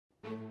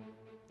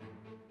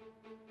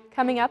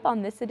Coming up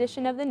on this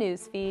edition of the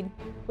news feed,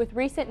 with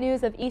recent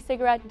news of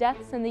e-cigarette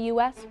deaths in the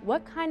U.S.,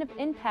 what kind of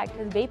impact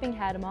has vaping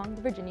had among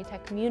the Virginia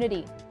Tech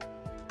community?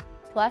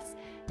 Plus,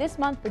 this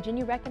month,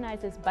 Virginia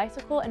recognizes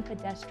bicycle and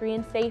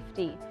pedestrian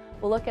safety.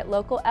 We'll look at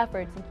local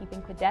efforts in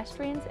keeping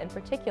pedestrians, in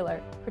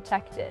particular,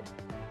 protected.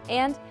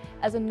 And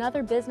as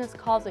another business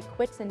calls it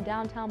quits in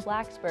downtown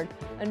Blacksburg,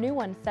 a new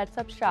one sets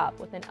up shop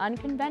with an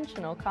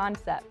unconventional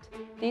concept.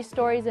 These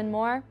stories and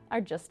more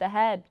are just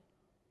ahead.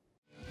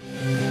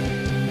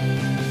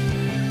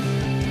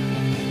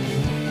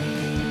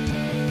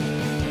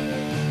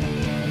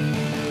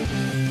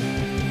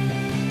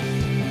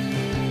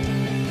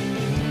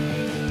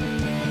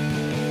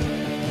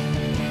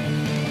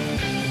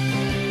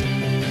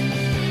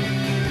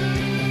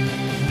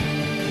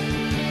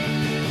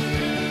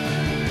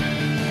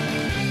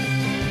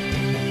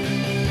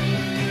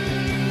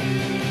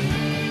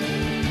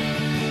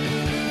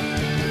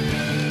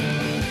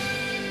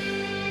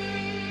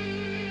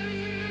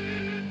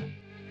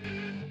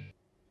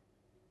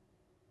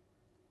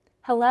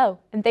 Hello,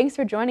 and thanks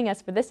for joining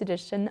us for this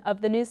edition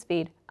of the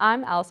Newsfeed.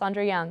 I'm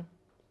Alessandra Young.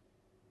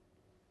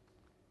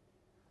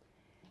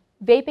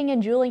 Vaping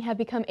and juuling have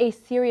become a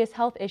serious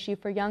health issue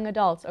for young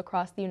adults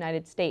across the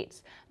United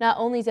States. Not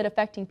only is it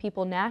affecting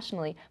people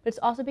nationally, but it's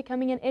also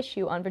becoming an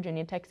issue on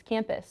Virginia Tech's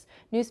campus.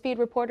 Newsfeed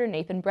reporter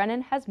Nathan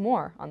Brennan has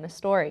more on this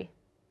story.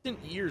 In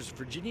recent years,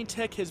 Virginia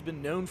Tech has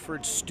been known for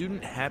its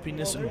student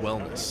happiness and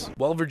wellness.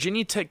 While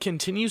Virginia Tech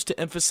continues to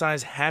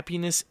emphasize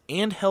happiness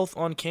and health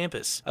on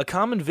campus, a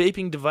common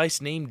vaping device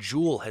named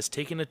Juul has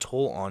taken a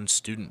toll on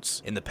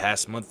students. In the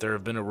past month, there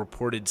have been a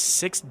reported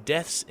 6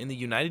 deaths in the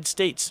United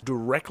States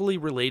directly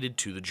related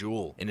to the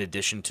Juul. In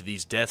addition to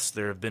these deaths,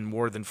 there have been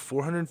more than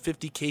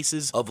 450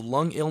 cases of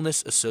lung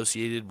illness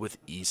associated with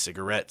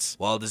e-cigarettes.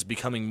 While it is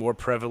becoming more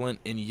prevalent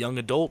in young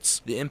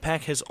adults, the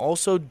impact has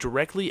also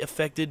directly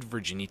affected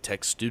Virginia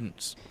Tech students.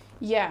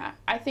 Yeah,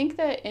 I think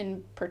that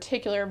in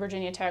particular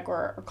Virginia Tech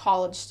or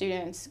college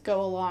students go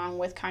along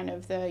with kind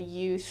of the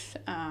youth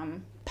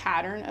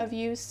pattern of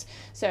use.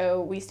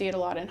 So we see it a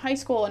lot in high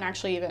school and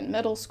actually even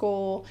middle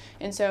school.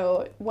 And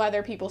so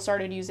whether people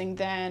started using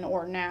then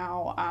or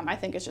now, I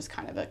think it's just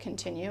kind of a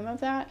continuum of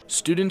that.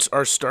 Students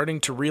are starting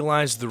to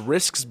realize the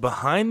risks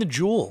behind the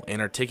Juul and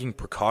are taking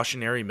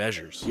precautionary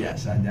measures.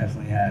 Yes, I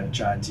definitely have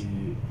tried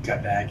to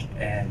cut back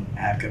and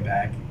have cut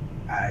back.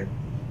 I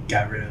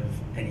got rid of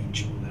any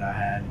Juul that I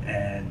had,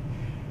 and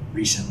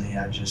recently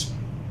I've just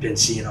been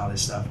seeing all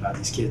this stuff about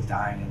these kids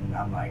dying, and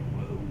I'm like,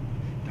 whoa,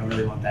 don't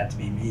really want that to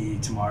be me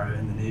tomorrow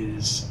in the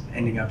news,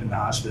 ending up in the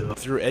hospital.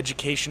 Through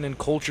education and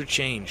culture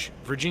change,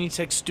 Virginia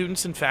Tech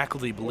students and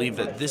faculty believe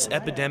that this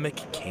epidemic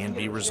can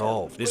be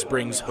resolved. This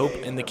brings hope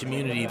in the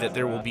community that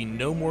there will be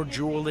no more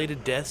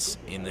Juul-related deaths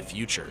in the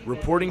future.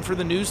 Reporting for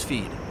the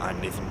Newsfeed, I'm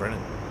Nathan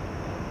Brennan.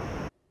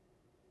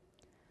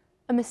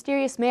 A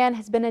mysterious man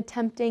has been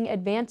attempting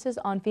advances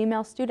on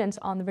female students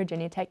on the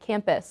Virginia Tech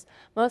campus.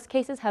 Most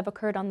cases have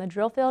occurred on the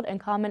drill field and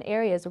common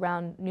areas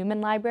around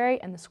Newman Library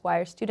and the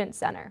Squire Student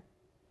Center.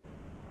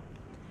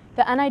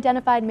 The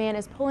unidentified man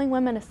is pulling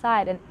women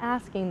aside and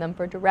asking them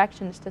for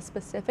directions to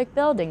specific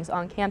buildings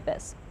on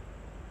campus.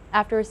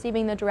 After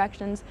receiving the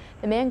directions,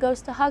 the man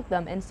goes to hug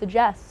them and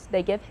suggests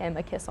they give him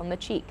a kiss on the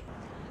cheek.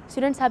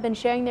 Students have been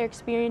sharing their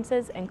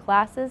experiences in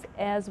classes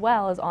as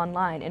well as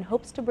online in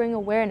hopes to bring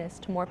awareness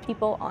to more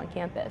people on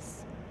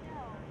campus.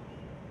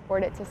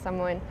 Report it to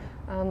someone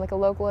like a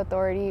local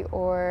authority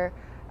or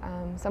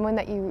someone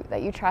that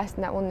you trust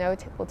and that will know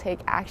will take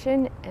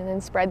action, and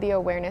then spread the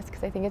awareness,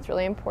 because I think it's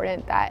really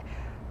important that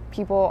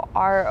people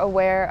are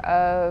aware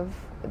of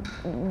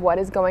what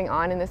is going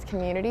on in this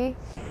community.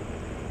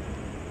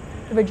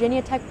 The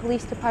Virginia Tech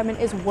Police Department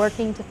is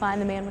working to find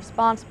the man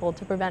responsible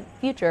to prevent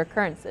future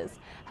occurrences.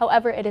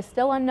 However, it is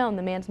still unknown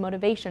the man's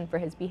motivation for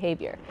his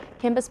behavior.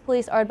 Campus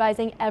police are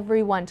advising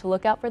everyone to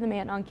look out for the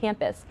man on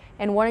campus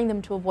and warning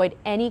them to avoid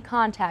any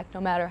contact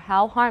no matter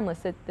how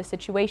harmless the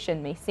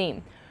situation may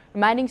seem,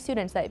 reminding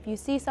students that if you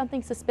see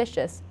something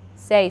suspicious,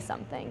 say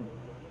something.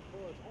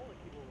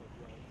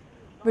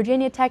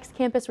 Virginia Tech's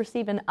campus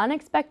received an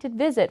unexpected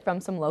visit from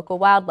some local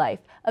wildlife.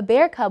 A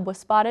bear cub was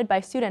spotted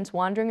by students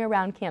wandering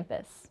around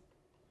campus.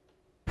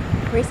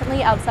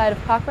 Recently, outside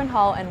of Cochran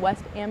Hall and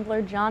West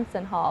Ambler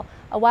Johnson Hall,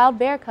 a wild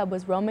bear cub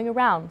was roaming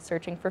around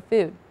searching for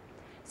food.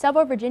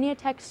 Several Virginia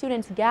Tech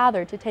students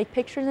gathered to take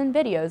pictures and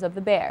videos of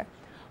the bear.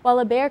 While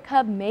a bear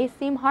cub may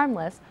seem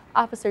harmless,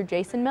 Officer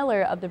Jason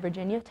Miller of the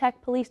Virginia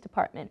Tech Police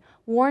Department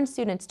warned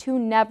students to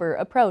never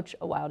approach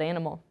a wild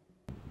animal.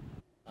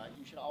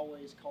 You should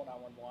always call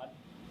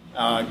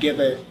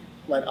 911.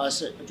 Let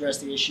us address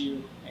the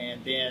issue,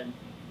 and then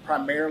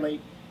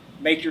primarily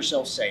make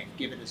yourself safe.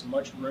 Give it as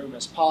much room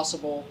as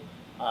possible.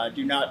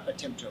 Do not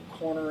attempt to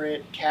corner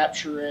it,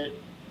 capture it,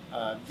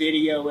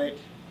 video it.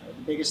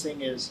 The biggest thing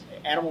is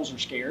animals are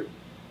scared,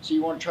 so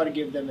you want to try to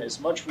give them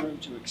as much room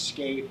to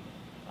escape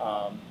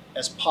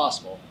as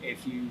possible.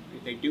 If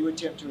they do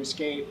attempt to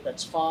escape,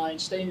 that's fine.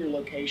 Stay in your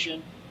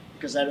location,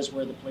 because that is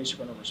where the police are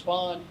going to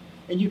respond,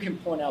 and you can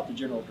point out the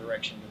general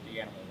direction that the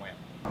animal went.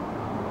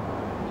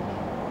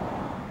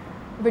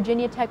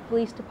 Virginia Tech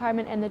Police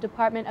Department and the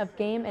Department of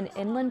Game and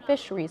Inland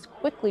Fisheries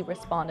quickly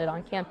responded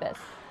on campus.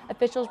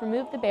 Officials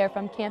removed the bear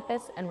from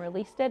campus and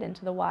released it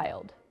into the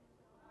wild.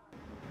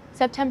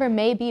 September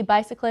may be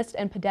Bicyclist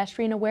and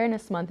Pedestrian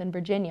Awareness Month in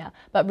Virginia,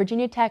 but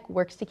Virginia Tech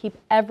works to keep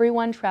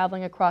everyone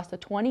traveling across the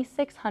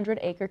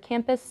 2,600-acre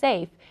campus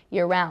safe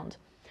year-round.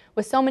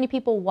 With so many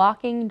people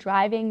walking,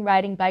 driving,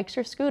 riding bikes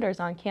or scooters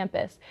on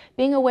campus,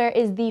 being aware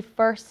is the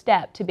first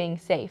step to being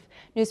safe.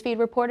 Newsfeed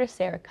reporter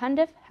Sarah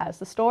Cundiff has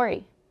the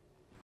story.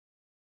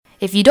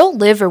 If you don't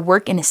live or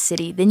work in a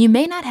city, then you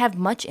may not have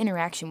much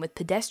interaction with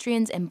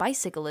pedestrians and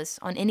bicyclists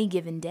on any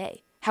given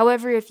day.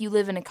 However, if you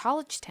live in a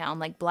college town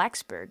like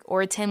Blacksburg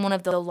or attend one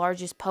of the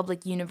largest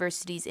public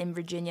universities in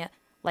Virginia,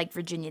 like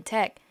Virginia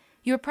Tech,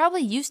 you are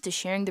probably used to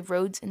sharing the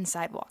roads and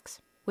sidewalks.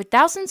 With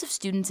thousands of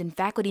students and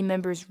faculty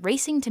members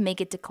racing to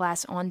make it to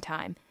class on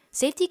time,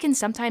 safety can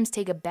sometimes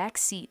take a back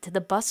seat to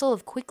the bustle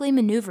of quickly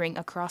maneuvering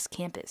across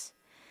campus.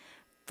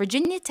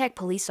 Virginia Tech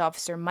police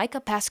officer Micah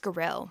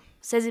Pasquarel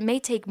says it may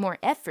take more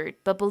effort,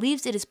 but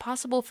believes it is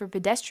possible for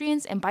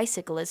pedestrians and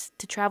bicyclists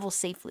to travel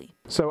safely.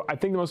 So I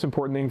think the most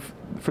important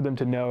thing for them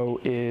to know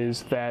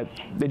is that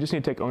they just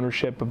need to take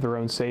ownership of their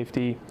own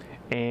safety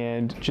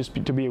and just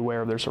to be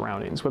aware of their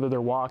surroundings. Whether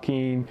they're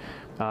walking,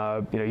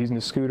 using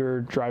a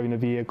scooter, driving a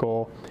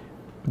vehicle,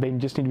 they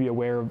just need to be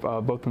aware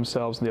of both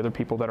themselves and the other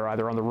people that are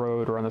either on the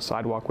road or on the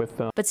sidewalk with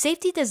them. But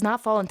safety does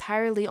not fall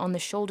entirely on the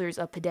shoulders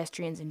of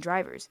pedestrians and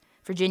drivers.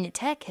 Virginia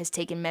Tech has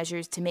taken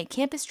measures to make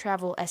campus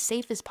travel as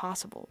safe as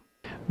possible.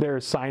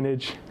 There's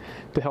signage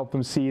to help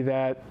them see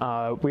that.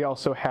 We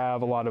also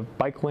have a lot of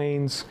bike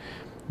lanes.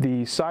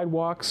 The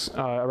sidewalks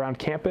around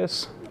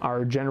campus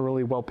are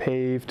generally well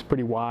paved,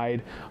 pretty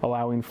wide,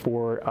 allowing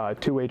for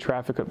two-way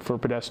traffic for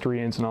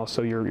pedestrians and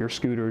also your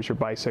scooters, your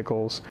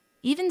bicycles.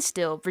 Even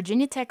still,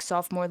 Virginia Tech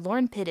sophomore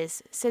Lauren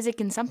Pittis says it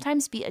can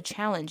sometimes be a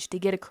challenge to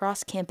get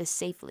across campus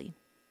safely.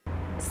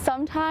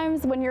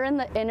 Sometimes when you're in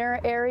the inner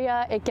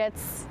area, it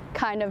gets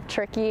kind of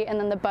tricky, and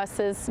then the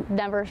buses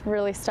never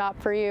really stop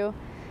for you,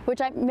 which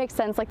makes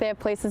sense, like they have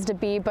places to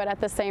be, but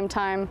at the same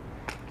time,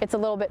 it's a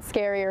little bit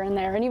scarier in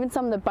there. And even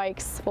some of the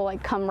bikes will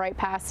come right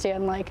past you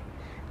and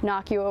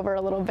knock you over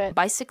a little bit.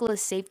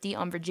 Bicyclist safety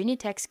on Virginia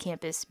Tech's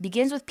campus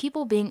begins with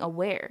people being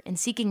aware and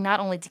seeking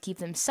not only to keep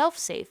themselves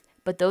safe,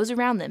 but those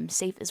around them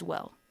safe as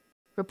well.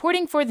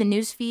 Reporting for the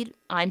Newsfeed,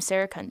 I'm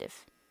Sarah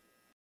Cundiff.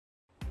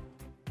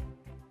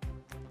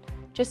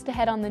 Just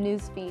ahead on the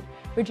Newsfeed,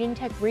 Virginia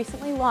Tech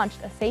recently launched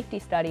a safety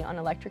study on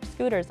electric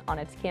scooters on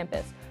its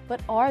campus.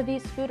 But are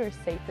these scooters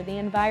safe for the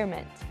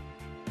environment?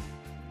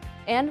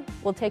 And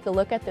we'll take a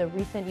look at the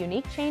recent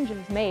unique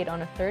changes made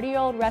on a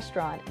 30-year-old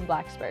restaurant in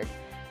Blacksburg.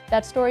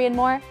 That story and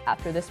more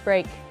after this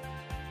break.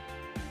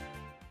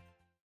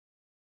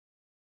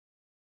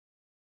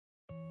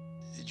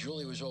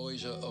 Julie was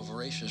always a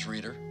voracious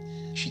reader.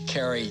 She'd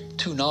carry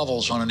 2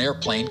 novels on an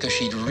airplane because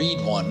she'd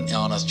read one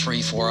on a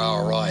 3-4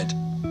 hour ride.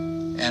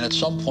 And at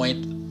some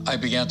point, I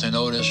began to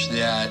notice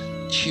that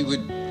she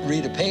would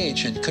read a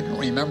page and couldn't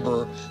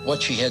remember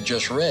what she had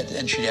just read,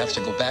 and she'd have to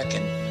go back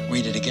and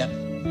read it again.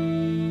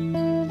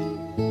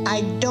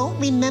 I don't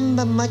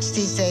remember much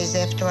these days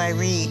after I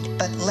read,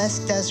 but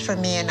less does for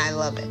me, and I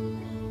love it.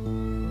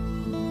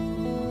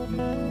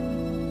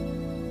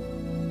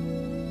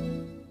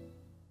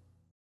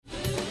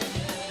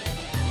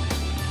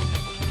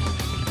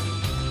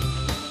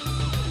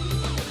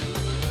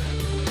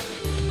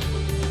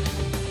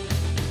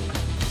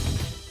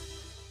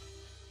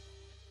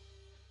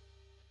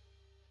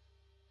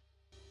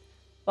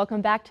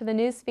 Welcome back to the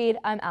Newsfeed.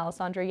 I'm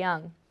Alessandra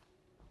Young.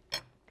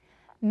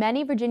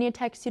 Many Virginia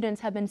Tech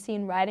students have been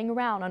seen riding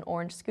around on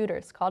orange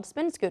scooters called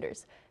spin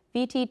scooters.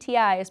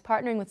 VTTI is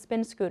partnering with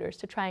spin scooters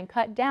to try and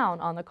cut down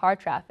on the car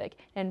traffic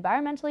in an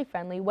environmentally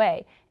friendly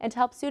way and to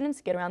help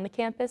students get around the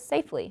campus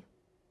safely.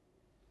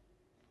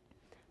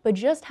 But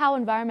just how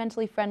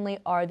environmentally friendly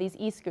are these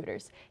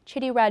e-scooters?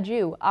 Chitty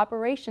Raju,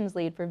 operations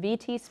lead for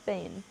VT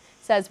Spin,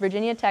 says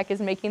Virginia Tech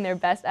is making their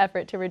best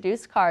effort to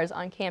reduce cars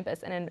on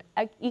campus in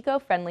an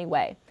eco-friendly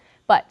way.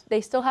 But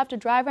they still have to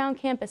drive around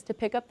campus to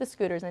pick up the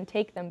scooters and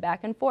take them back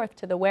and forth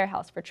to the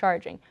warehouse for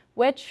charging,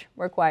 which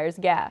requires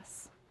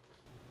gas.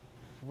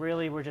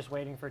 Really, we're just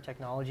waiting for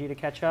technology to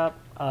catch up,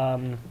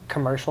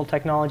 commercial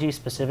technology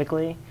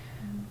specifically.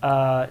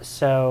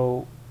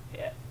 So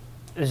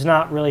there's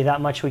not really that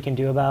much we can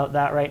do about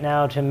that right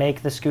now. To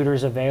make the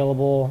scooters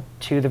available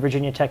to the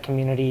Virginia Tech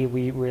community,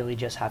 we really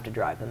just have to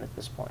drive them at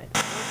this point.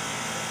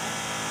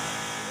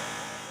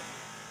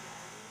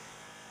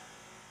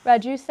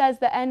 Raju says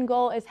the end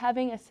goal is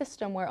having a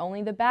system where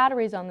only the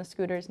batteries on the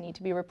scooters need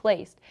to be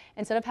replaced,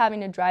 instead of having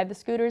to drive the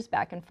scooters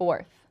back and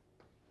forth,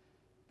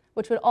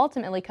 which would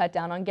ultimately cut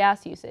down on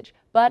gas usage.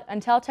 But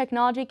until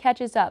technology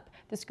catches up,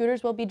 the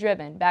scooters will be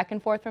driven back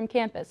and forth from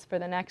campus for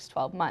the next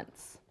 12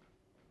 months.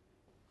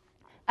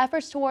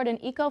 Efforts toward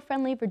an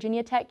eco-friendly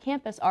Virginia Tech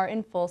campus are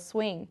in full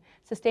swing.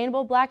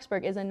 Sustainable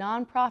Blacksburg is a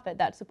nonprofit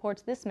that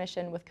supports this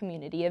mission with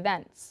community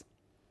events.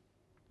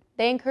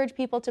 They encourage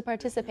people to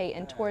participate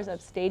in tours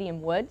of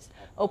stadium woods,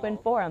 open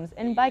forums,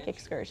 and bike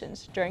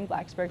excursions during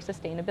Blacksburg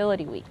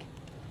Sustainability Week.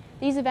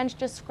 These events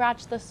just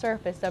scratch the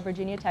surface of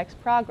Virginia Tech's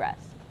progress.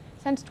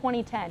 Since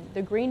 2010,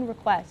 the Green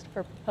Request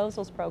for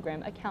Proposals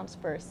program accounts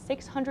for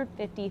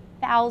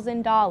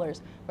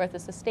 $650,000 worth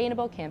of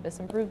sustainable campus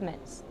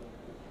improvements.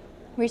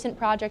 Recent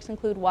projects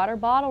include water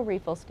bottle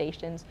refill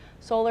stations,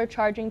 solar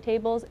charging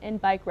tables, and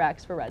bike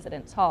racks for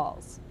residence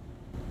halls.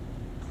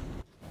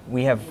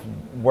 We have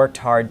worked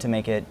hard to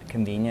make it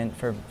convenient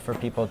for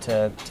people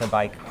to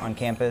bike on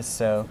campus,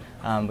 so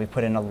we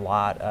put in a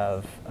lot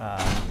of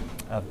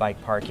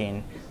bike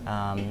parking.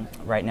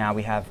 Right now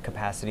we have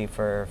capacity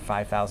for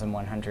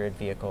 5,100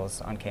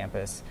 vehicles on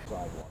campus.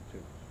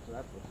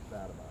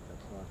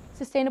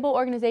 Sustainable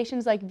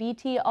organizations like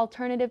VT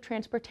Alternative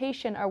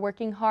Transportation are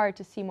working hard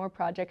to see more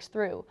projects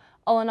through.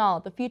 All in all,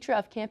 the future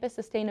of campus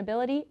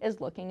sustainability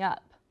is looking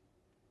up.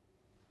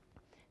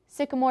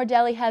 Sycamore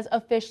Deli has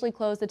officially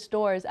closed its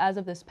doors as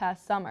of this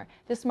past summer.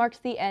 This marks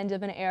the end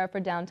of an era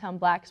for downtown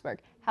Blacksburg.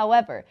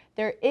 However,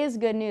 there is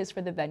good news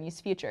for the venue's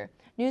future.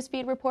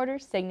 Newsfeed reporter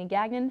Signe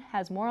Gagnon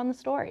has more on the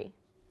story.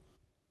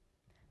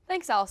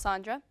 Thanks,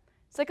 Alessandra.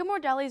 Sycamore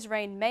Deli's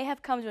reign may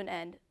have come to an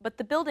end, but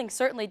the building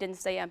certainly didn't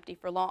stay empty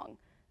for long.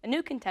 A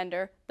new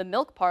contender, the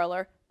Milk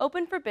Parlor,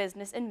 opened for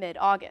business in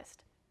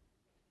mid-August.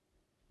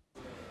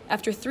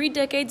 After 3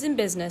 decades in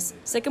business,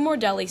 Sycamore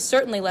Deli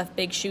certainly left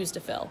big shoes to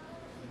fill.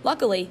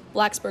 Luckily,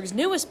 Blacksburg's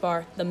newest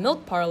bar, the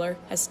Milk Parlor,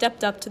 has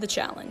stepped up to the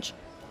challenge.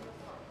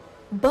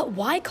 But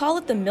why call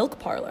it the Milk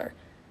Parlor?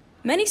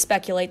 Many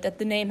speculate that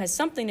the name has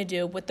something to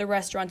do with the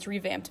restaurant's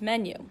revamped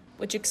menu,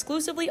 which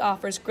exclusively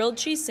offers grilled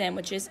cheese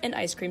sandwiches and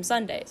ice cream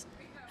sundaes.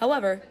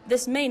 However,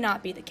 this may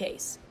not be the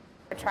case.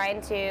 We're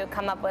trying to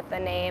come up with a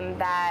name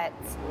that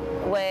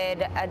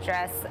would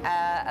address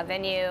a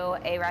venue,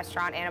 a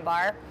restaurant, and a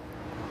bar.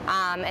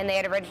 And they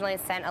had originally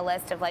sent a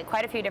list of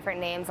quite a few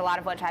different names, a lot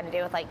of which had to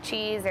do with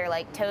cheese or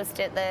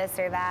toasted this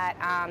or that.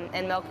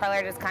 And Milk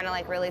Parlor just kind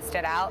of really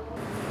stood out.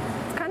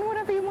 It's kind of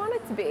whatever you want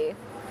it to be.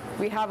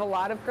 We have a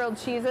lot of grilled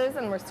cheeses,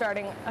 and we're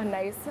starting a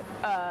nice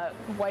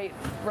white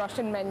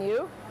Russian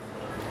menu.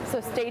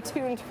 So stay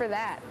tuned for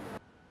that.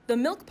 The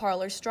Milk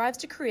Parlor strives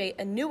to create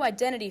a new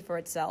identity for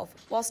itself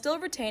while still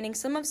retaining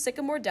some of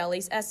Sycamore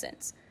Deli's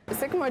essence.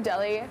 Sycamore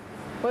Deli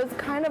was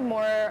kind of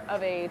more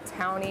of a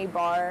towny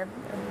bar,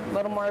 a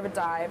little more of a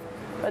dive,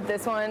 but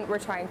this one we're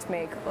trying to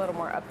make a little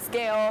more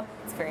upscale.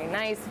 It's very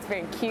nice, it's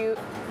very cute,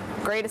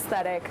 great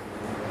aesthetic.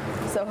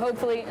 So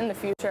hopefully in the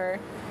future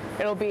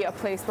it'll be a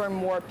place where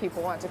more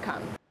people want to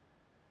come.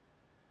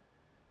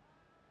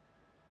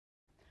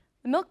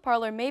 The Milk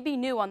Parlor may be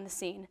new on the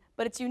scene,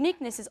 but its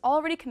uniqueness is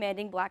already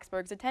commanding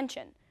Blacksburg's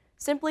attention.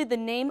 Simply the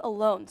name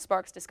alone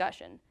sparks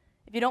discussion.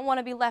 If you don't want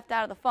to be left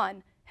out of the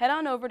fun, head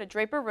on over to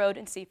Draper Road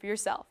and see for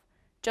yourself.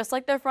 Just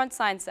like their front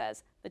sign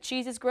says, the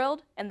cheese is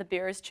grilled and the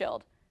beer is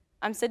chilled.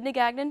 I'm Signe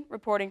Gagnon,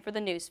 reporting for the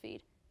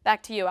Newsfeed.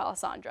 Back to you,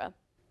 Alessandra.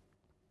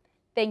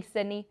 Thanks,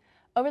 Sydney.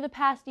 Over the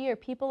past year,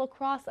 people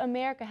across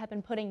America have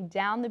been putting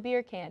down the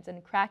beer cans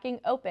and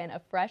cracking open a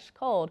fresh,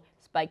 cold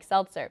spiked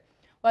seltzer.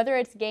 Whether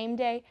it's game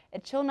day, a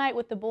chill night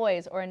with the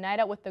boys, or a night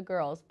out with the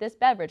girls, this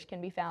beverage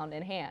can be found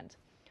in hand.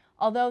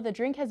 Although the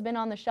drink has been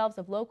on the shelves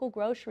of local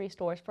grocery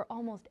stores for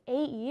almost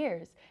 8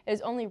 years, it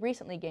has only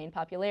recently gained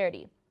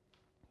popularity.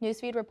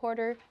 Newsfeed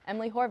reporter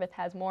Emily Horvath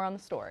has more on the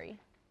story.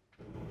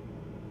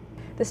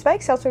 The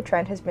spiked seltzer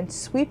trend has been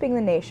sweeping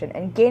the nation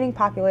and gaining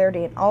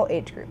popularity in all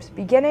age groups,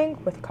 beginning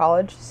with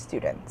college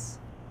students.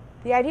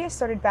 The idea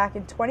started back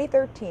in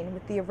 2013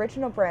 with the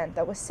original brand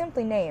that was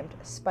simply named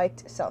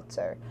Spiked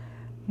Seltzer.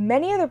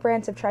 Many other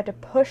brands have tried to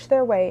push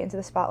their way into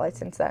the spotlight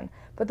since then,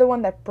 but the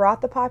one that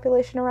brought the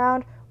population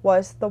around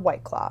was the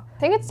White Claw. I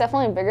think it's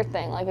definitely a bigger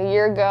thing. Like a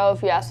year ago,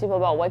 if you asked people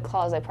about White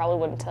Claws, they probably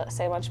wouldn't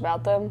say much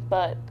about them,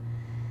 but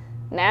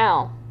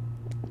now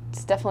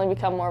it's definitely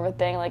become more of a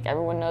thing. Like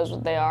everyone knows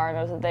what they are,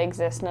 knows that they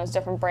exist, knows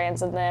different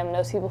brands of them,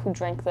 knows people who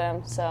drink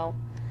them. So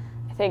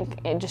I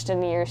think just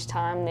in a year's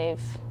time,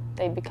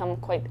 they've become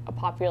quite a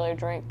popular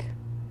drink.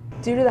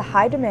 Due to the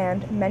high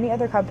demand, many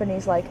other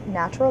companies like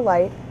Natural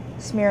Light,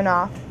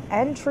 Smirnoff,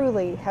 and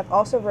Truly have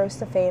also rose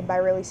to fame by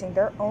releasing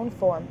their own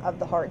form of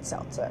the hard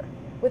seltzer.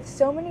 With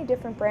so many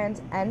different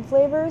brands and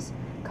flavors,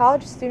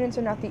 college students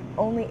are not the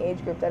only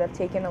age group that have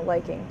taken a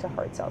liking to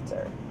hard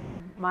seltzer.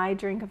 My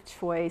drink of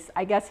choice,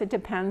 I guess it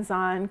depends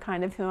on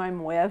kind of who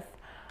I'm with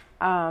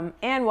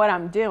and what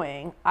I'm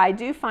doing. I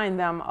do find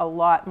them a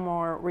lot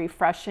more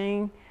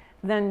refreshing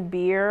than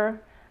beer,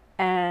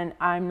 and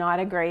I'm not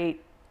a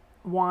great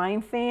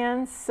wine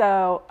fan,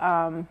 so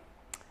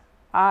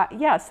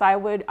yes, I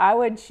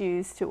would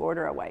choose to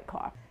order a White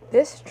Claw.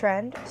 This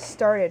trend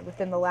started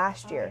within the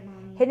last year,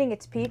 hitting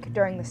its peak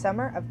during the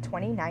summer of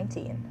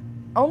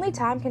 2019. Only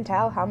time can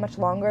tell how much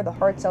longer the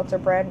hard seltzer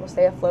brand will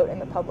stay afloat in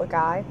the public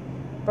eye,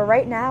 but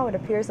right now it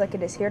appears like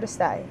it is here to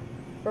stay.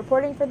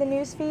 Reporting for the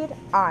Newsfeed,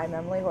 I'm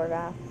Emily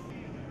Horvath.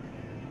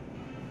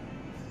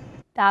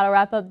 That'll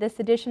wrap up this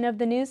edition of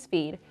the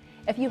Newsfeed.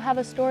 If you have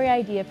a story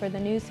idea for the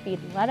Newsfeed,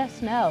 let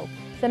us know.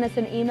 Send us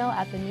an email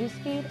at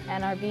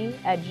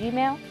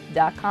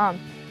thenewsfeednrb@gmail.com.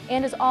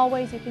 And as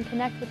always, you can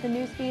connect with the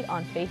Newsfeed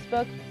on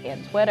Facebook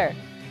and Twitter.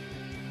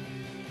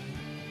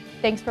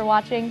 Thanks for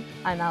watching.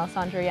 I'm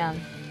Alessandra Young.